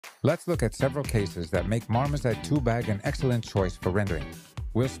Let's look at several cases that make Marmoset 2-Bag an excellent choice for rendering.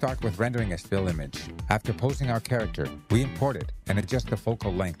 We'll start with rendering a still image. After posing our character, we import it and adjust the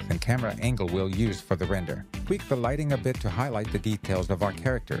focal length and camera angle we'll use for the render. Tweak the lighting a bit to highlight the details of our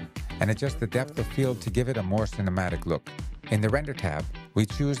character and adjust the depth of field to give it a more cinematic look. In the Render tab, we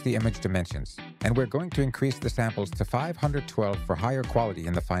choose the image dimensions, and we're going to increase the samples to 512 for higher quality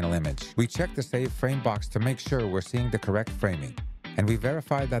in the final image. We check the Save Frame box to make sure we're seeing the correct framing, and we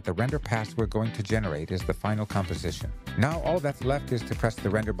verify that the render pass we're going to generate is the final composition. Now all that's left is to press the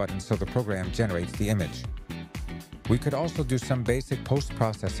render button so the program generates the image. We could also do some basic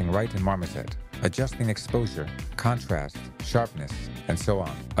post-processing right in Marmoset, adjusting exposure, contrast, sharpness, and so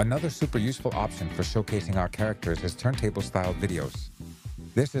on. Another super useful option for showcasing our characters is turntable-style videos.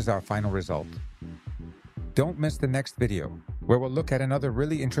 This is our final result. Don't miss the next video, where we'll look at another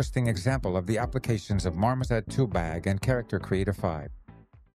really interesting example of the applications of Marmoset 2-Bag and Character Creator 5.